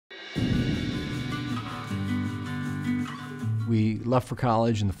We left for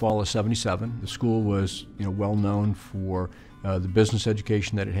college in the fall of '77. The school was, well known for the business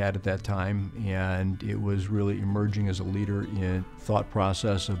education that it had at that time, and it was really emerging as a leader in thought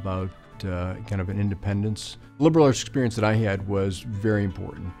process about kind of an independence. The liberal arts experience that I had was very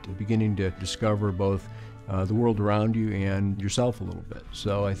important, beginning to discover both the world around you and yourself a little bit.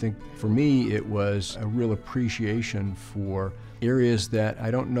 So I think for me it was a real appreciation for areas that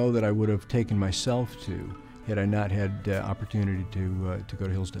I don't know that I would have taken myself to had I not had opportunity to go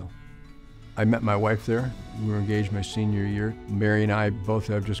to Hillsdale. I met my wife there. We were engaged my senior year. Mary and I both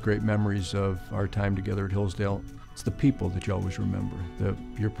have just great memories of our time together at Hillsdale. It's the people that you always remember,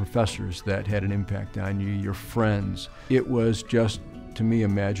 your professors that had an impact on you, your friends. It was just, to me, a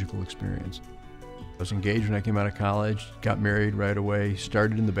magical experience. I was engaged when I came out of college, got married right away,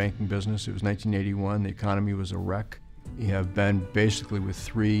 started in the banking business. It was 1981. The economy was a wreck. I have been basically with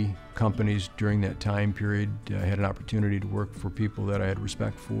 3 companies during that time period. I had an opportunity to work for people that I had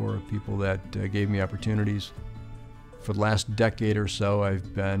respect for, people that gave me opportunities. For the last decade or so,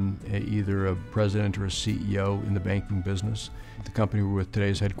 I've been either a president or a CEO in the banking business. The company we're with today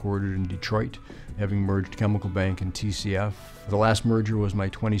is headquartered in Detroit, having merged Chemical Bank and TCF. The last merger was my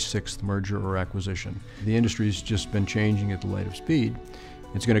 26th merger or acquisition. The industry's just been changing at the light of speed.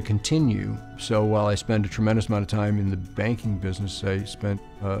 It's going to continue. So while I spend a tremendous amount of time in the banking business, I spent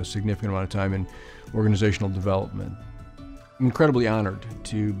a significant amount of time in organizational development. I'm incredibly honored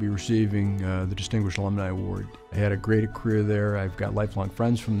to be receiving the Distinguished Alumni Award. I had a great career there. I've got lifelong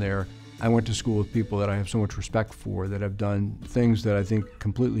friends from there. I went to school with people that I have so much respect for, that have done things that I think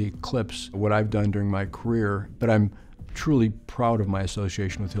completely eclipse what I've done during my career. But I'm truly proud of my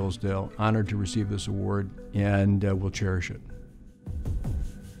association with Hillsdale, honored to receive this award, and will cherish it.